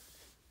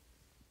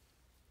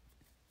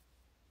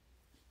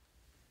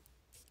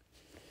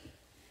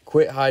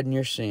 Quit hiding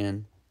your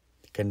sin,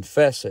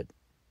 confess it,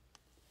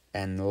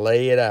 and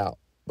lay it out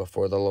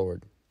before the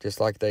Lord, just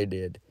like they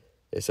did.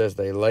 It says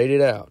they laid it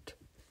out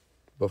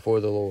before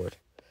the Lord.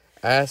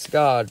 Ask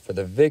God for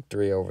the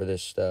victory over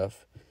this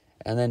stuff,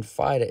 and then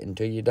fight it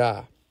until you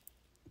die.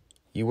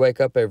 You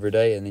wake up every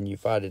day and then you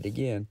fight it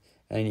again.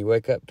 And you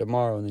wake up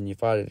tomorrow and then you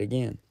fight it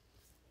again.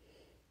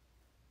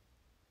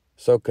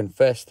 So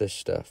confess this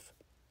stuff.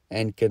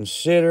 And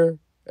consider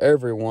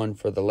everyone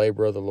for the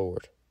labor of the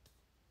Lord.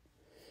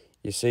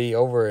 You see,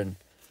 over in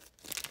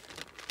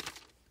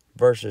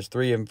verses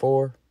 3 and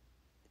 4,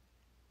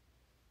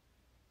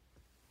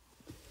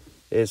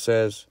 it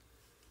says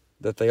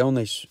that they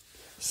only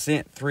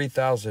sent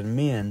 3,000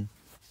 men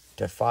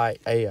to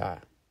fight Ai.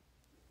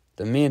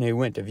 The men who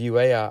went to view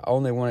Ai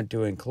only wanted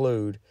to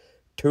include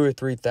 2,000 or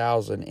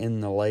 3,000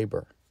 in the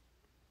labor.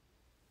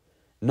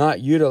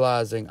 Not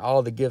utilizing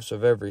all the gifts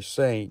of every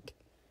saint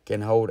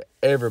can hold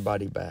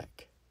everybody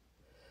back.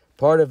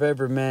 Part of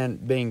every man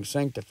being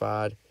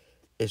sanctified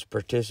is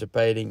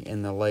participating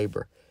in the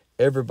labor.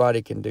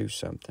 Everybody can do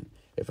something.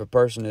 If a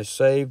person is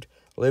saved,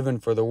 living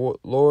for the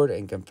Lord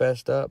and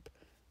confessed up,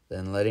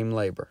 then let him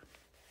labor.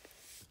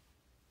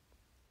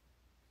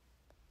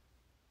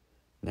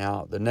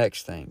 Now, the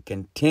next thing,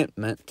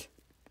 contentment.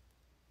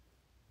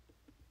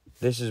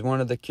 This is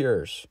one of the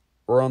cures.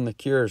 We're on the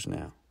cures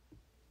now.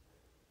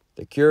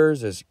 The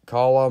cures is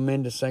call all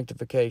men to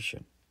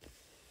sanctification.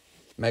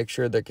 Make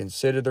sure they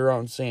consider their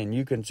own sin.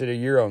 You consider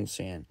your own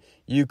sin.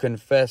 You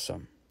confess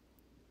them.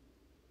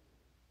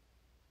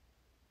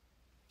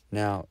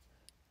 Now,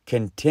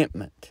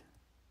 contentment.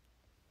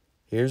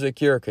 Here's a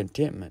cure,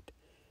 contentment.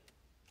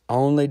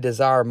 Only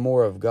desire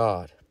more of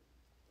God.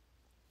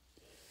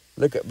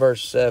 Look at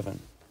verse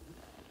 7.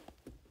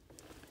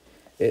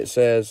 It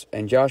says,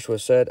 And Joshua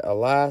said,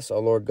 Alas, O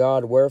Lord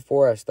God,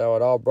 wherefore hast thou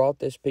at all brought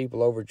this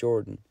people over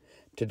Jordan,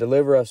 to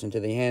deliver us into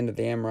the hand of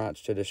the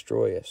Amorites to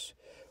destroy us?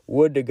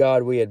 Would to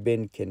God we had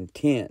been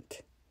content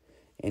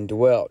and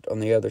dwelt on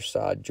the other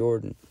side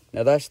Jordan.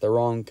 Now that's the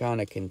wrong kind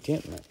of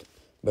contentment,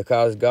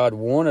 because God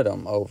wanted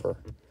them over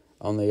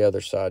on the other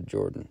side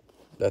Jordan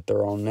that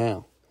they're on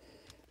now.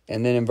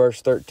 And then in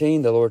verse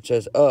 13, the Lord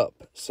says, Up,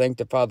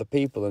 sanctify the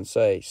people, and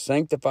say,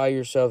 Sanctify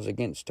yourselves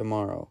against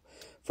tomorrow.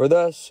 For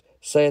thus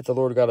saith the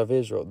Lord God of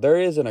Israel, There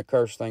is an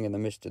accursed thing in the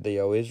midst of thee,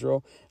 O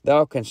Israel.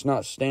 Thou canst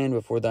not stand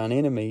before thine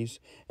enemies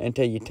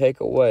until you take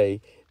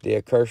away the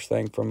accursed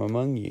thing from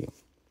among you.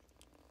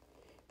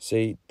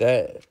 See,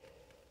 that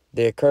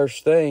the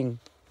accursed thing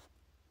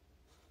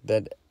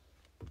that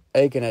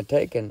Achan had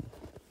taken,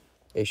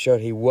 it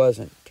showed he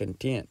wasn't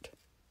content.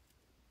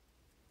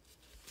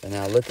 And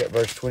now look at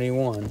verse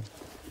 21.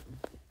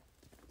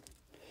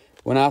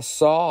 When I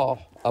saw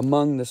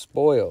among the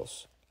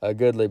spoils a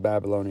goodly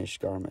Babylonish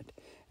garment,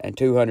 and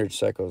 200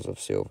 shekels of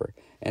silver,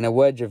 and a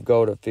wedge of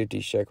gold of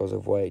 50 shekels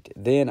of weight,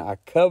 then I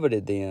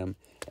coveted them,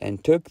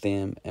 and took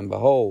them, and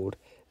behold,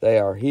 they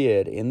are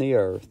hid in the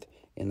earth,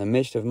 in the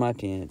midst of my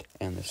tent,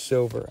 and the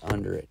silver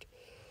under it.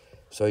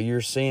 So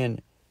you're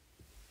seeing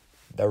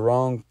the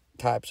wrong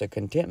types of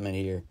contentment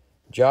here.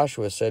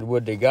 Joshua said,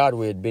 Would to God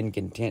we had been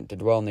content to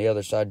dwell on the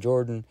other side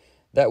Jordan.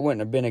 That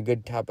wouldn't have been a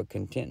good type of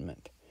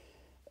contentment.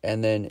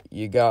 And then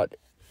you got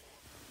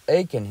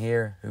Achan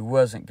here, who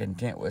wasn't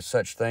content with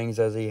such things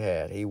as he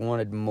had. He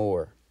wanted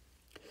more.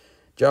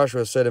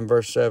 Joshua said in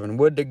verse 7,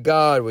 Would to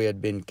God we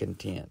had been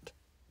content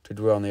to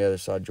dwell on the other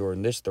side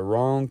Jordan. This is the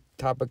wrong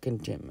type of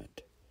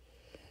contentment.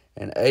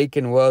 And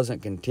Achan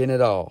wasn't content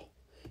at all.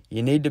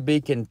 You need to be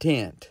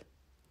content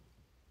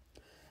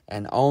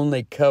and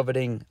only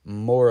coveting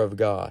more of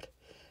God.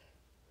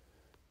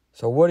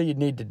 So what do you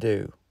need to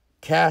do?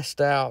 Cast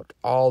out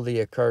all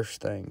the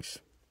accursed things.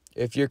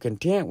 If you're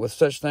content with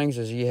such things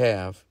as you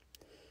have,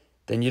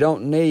 then you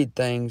don't need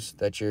things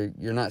that you're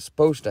not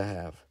supposed to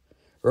have.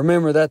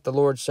 Remember that the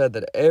Lord said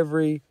that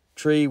every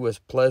tree was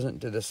pleasant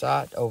to the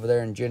sight over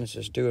there in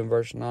Genesis 2 and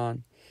verse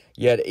 9.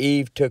 Yet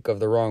Eve took of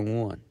the wrong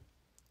one.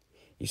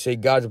 You see,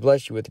 God's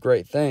blessed you with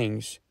great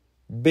things.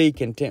 Be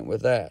content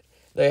with that.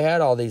 They had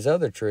all these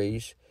other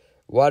trees.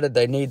 Why did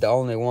they need the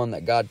only one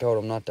that God told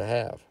them not to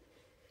have?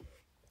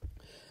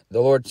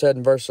 The Lord said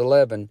in verse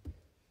 11,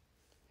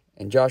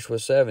 in Joshua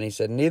 7, he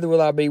said, Neither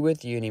will I be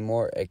with you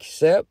anymore,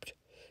 except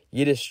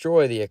ye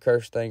destroy the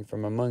accursed thing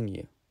from among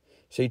you.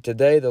 See,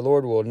 today the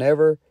Lord will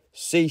never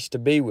cease to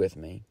be with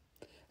me.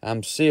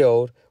 I'm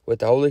sealed with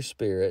the Holy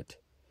Spirit,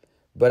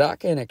 but I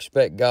can't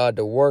expect God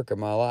to work in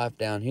my life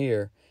down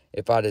here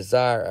if I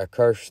desire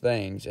accursed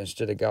things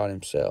instead of God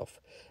himself.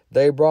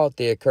 They brought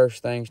the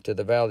accursed things to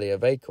the valley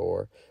of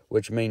Achor,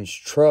 which means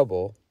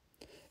trouble.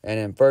 And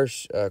in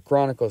 1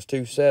 Chronicles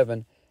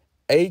 2:7,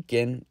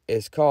 Achan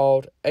is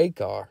called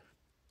Achor,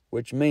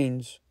 which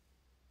means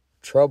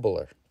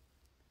troubler.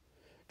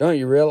 Don't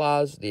you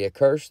realize the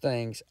accursed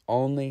things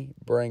only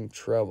bring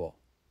trouble?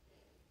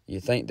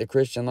 You think the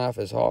Christian life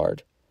is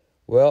hard?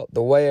 Well,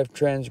 the way of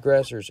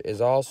transgressors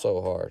is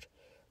also hard.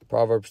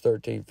 Proverbs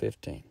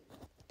 13:15.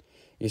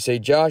 You see,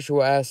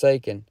 Joshua asked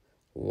Achan,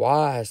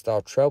 Why hast thou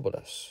troubled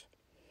us?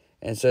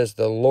 And says,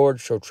 The Lord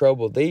shall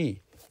trouble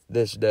thee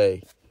this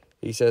day.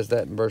 He says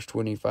that in verse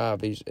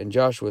 25. And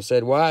Joshua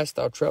said, Why hast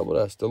thou troubled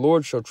us? The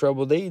Lord shall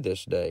trouble thee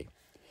this day.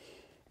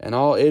 And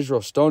all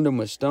Israel stoned them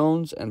with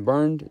stones and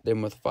burned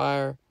them with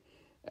fire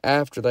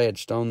after they had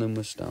stoned them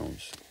with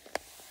stones.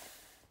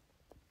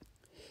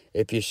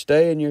 If you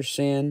stay in your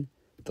sin,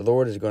 the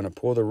Lord is going to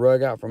pull the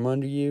rug out from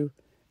under you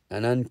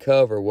and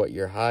uncover what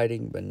you're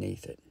hiding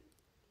beneath it.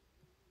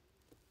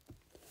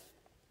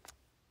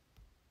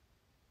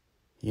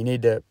 You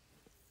need to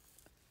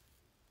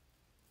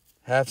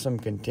have some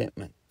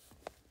contentment.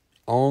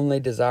 Only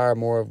desire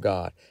more of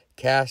God.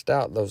 Cast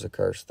out those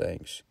accursed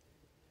things.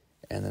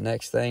 And the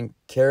next thing,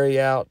 carry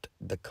out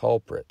the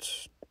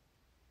culprits.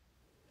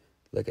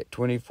 Look at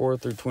 24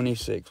 through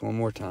 26 one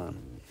more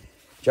time.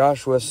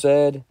 Joshua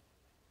said,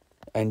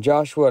 and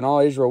Joshua and all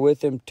Israel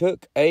with him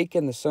took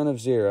Achan the son of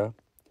Zerah,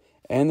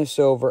 and the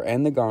silver,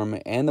 and the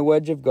garment, and the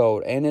wedge of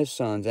gold, and his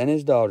sons, and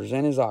his daughters,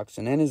 and his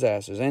oxen, and his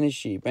asses, and his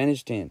sheep, and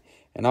his tent,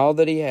 and all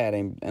that he had,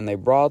 and they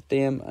brought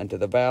them unto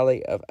the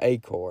valley of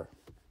Achor.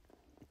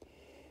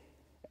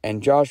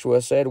 And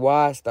Joshua said,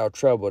 Why hast thou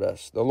troubled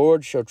us? The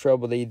Lord shall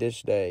trouble thee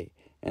this day.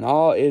 And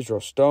all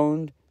Israel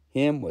stoned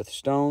him with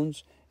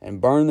stones, and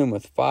burned them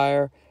with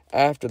fire,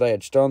 after they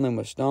had stoned them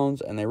with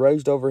stones, and they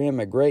raised over him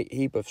a great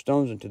heap of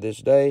stones unto this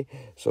day.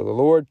 So the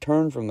Lord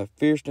turned from the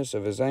fierceness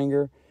of his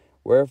anger,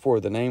 wherefore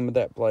the name of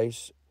that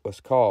place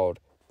was called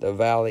the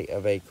Valley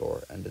of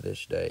Achor unto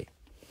this day.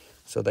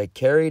 So they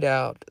carried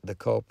out the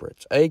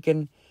culprits.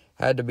 Achan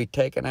had to be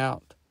taken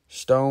out,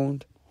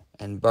 stoned,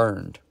 and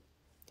burned.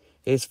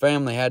 His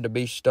family had to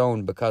be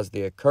stoned because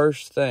the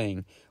accursed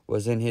thing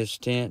was in his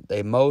tent.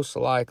 They most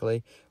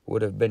likely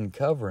would have been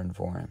covering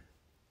for him.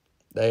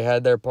 They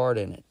had their part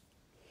in it,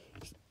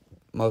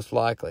 most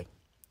likely.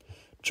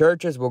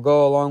 Churches will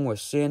go along with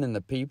sin in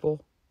the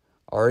people,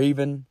 or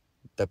even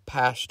the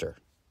pastor,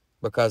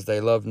 because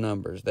they love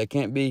numbers. They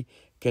can't be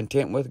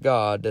content with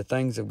God, the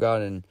things of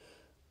God and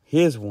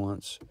his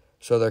wants,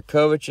 so their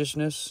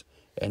covetousness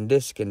and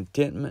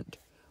discontentment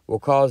will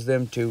cause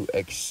them to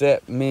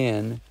accept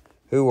men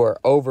who are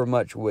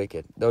overmuch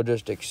wicked. They'll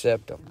just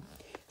accept them,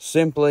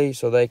 simply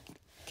so they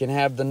can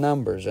have the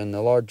numbers and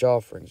the large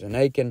offerings. And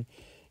Achan,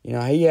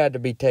 he had to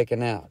be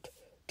taken out.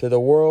 To the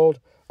world,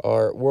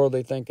 or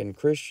worldly thinking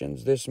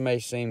Christians, this may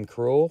seem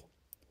cruel,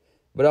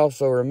 but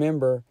also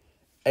remember,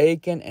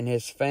 Achan and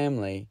his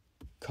family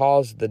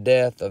caused the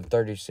death of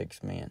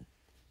 36 men.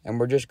 And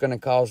we're just going to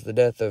cause the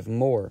death of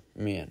more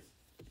men.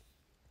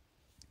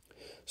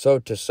 So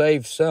to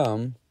save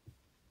some,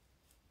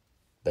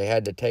 they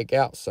had to take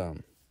out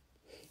some.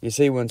 You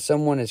see, when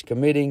someone is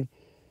committing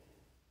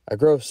a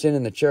gross sin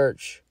in the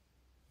church,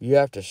 you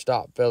have to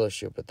stop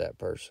fellowship with that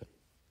person.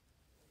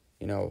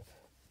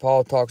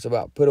 Paul talks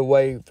about put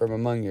away from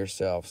among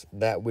yourselves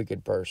that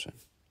wicked person.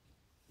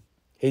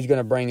 He's going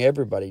to bring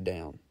everybody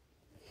down.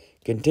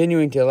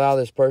 Continuing to allow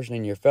this person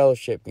in your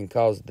fellowship can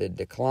cause the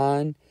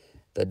decline,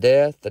 the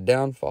death, the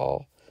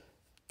downfall,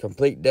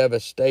 complete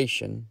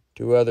devastation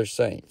to other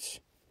saints.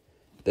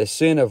 The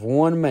sin of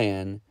one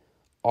man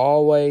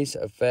always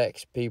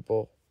affects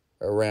people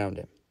around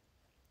him.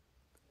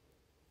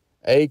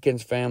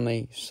 Achan's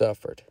family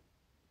suffered.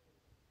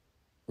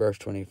 Verse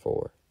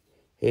 24.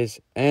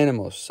 His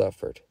animals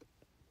suffered.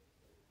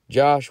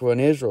 Joshua and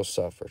Israel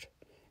suffered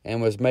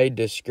and was made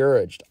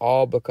discouraged,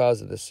 all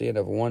because of the sin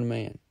of one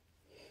man.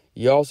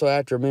 You also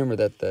have to remember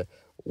that the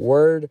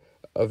word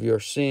of your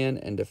sin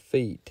and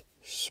defeat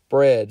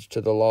spreads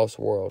to the lost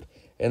world.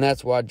 And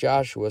that's why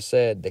Joshua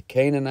said, the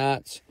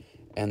Canaanites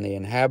and the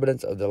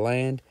inhabitants of the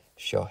land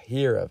shall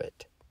hear of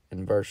it,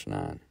 in verse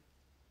 9.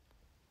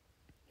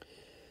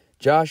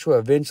 Joshua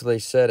eventually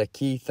said a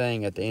key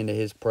thing at the end of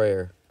his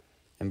prayer.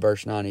 In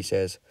verse 9 he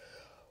says,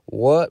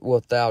 What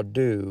wilt thou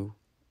do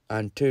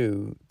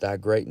unto thy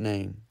great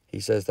name? He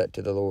says that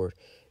to the Lord.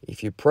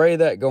 If you pray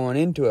that going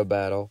into a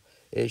battle,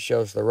 it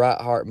shows the right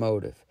heart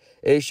motive.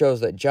 It shows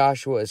that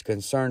Joshua is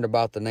concerned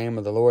about the name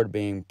of the Lord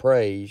being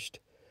praised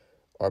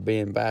or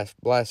being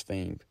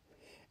blasphemed.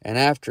 And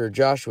after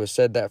Joshua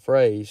said that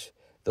phrase,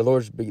 the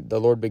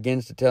Lord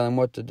begins to tell him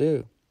what to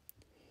do.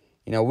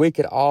 We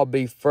could all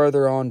be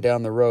further on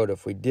down the road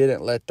if we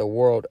didn't let the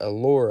world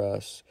allure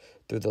us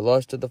through the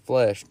lust of the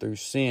flesh, through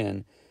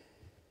sin.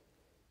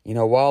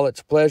 While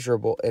it's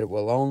pleasurable, it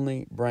will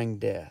only bring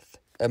death.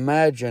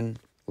 Imagine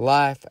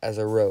life as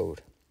a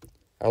road.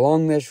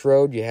 Along this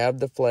road, you have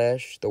the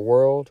flesh, the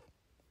world,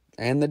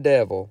 and the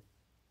devil,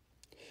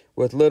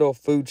 with little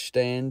food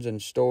stands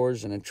and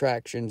stores and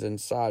attractions and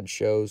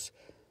sideshows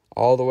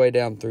all the way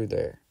down through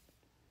there.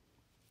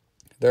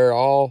 They're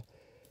all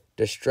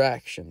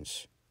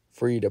distractions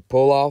for you to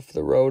pull off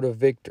the road of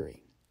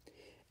victory.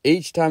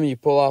 Each time you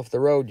pull off the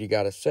road, you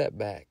got a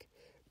setback.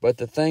 But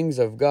the things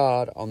of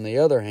God, on the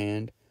other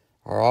hand,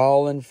 are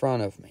all in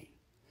front of me.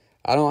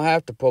 I don't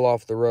have to pull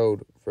off the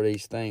road for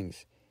these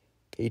things.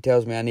 He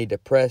tells me I need to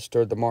press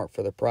toward the mark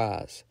for the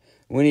prize.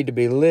 We need to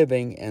be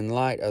living in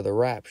light of the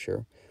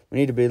rapture. We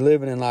need to be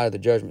living in light of the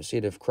judgment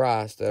seat of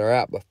Christ that are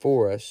out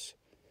before us.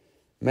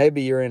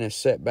 Maybe you're in a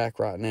setback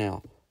right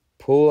now.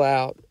 Pull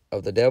out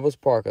of the devil's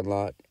parking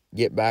lot,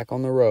 get back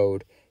on the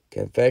road,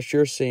 confess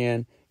your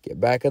sin, get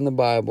back in the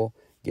Bible,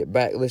 get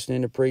back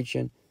listening to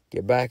preaching,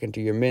 get back into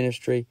your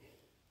ministry.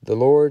 The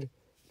Lord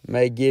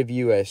may give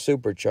you a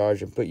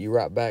supercharge and put you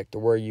right back to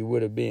where you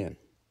would have been.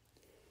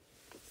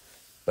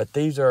 But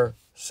these are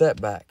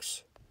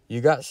setbacks. You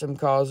got some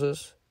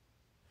causes,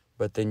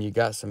 but then you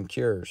got some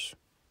cures.